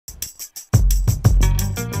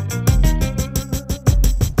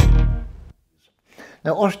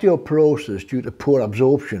Now, osteoporosis due to poor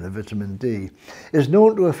absorption of vitamin D is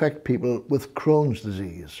known to affect people with Crohn's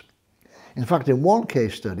disease. In fact, in one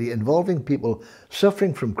case study involving people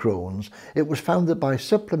suffering from Crohn's, it was found that by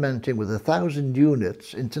supplementing with 1,000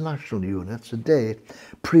 units, international units, a day,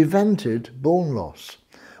 prevented bone loss,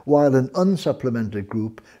 while an unsupplemented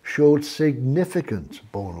group showed significant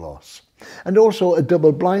bone loss. And also a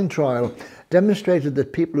double-blind trial demonstrated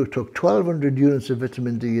that people who took 1,200 units of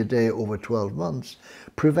vitamin D a day over 12 months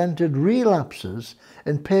prevented relapses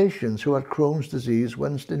in patients who had Crohn's disease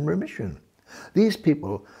once in remission. These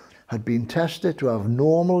people had been tested to have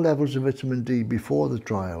normal levels of vitamin D before the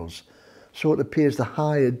trials, so it appears the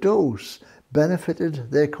higher dose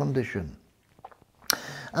benefited their condition.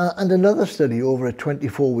 And another study over a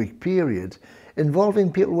 24-week period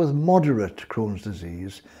involving people with moderate Crohn's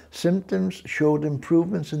disease, symptoms showed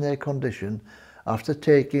improvements in their condition after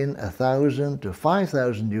taking 1,000 to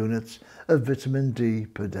 5,000 units of vitamin D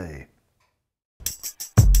per day.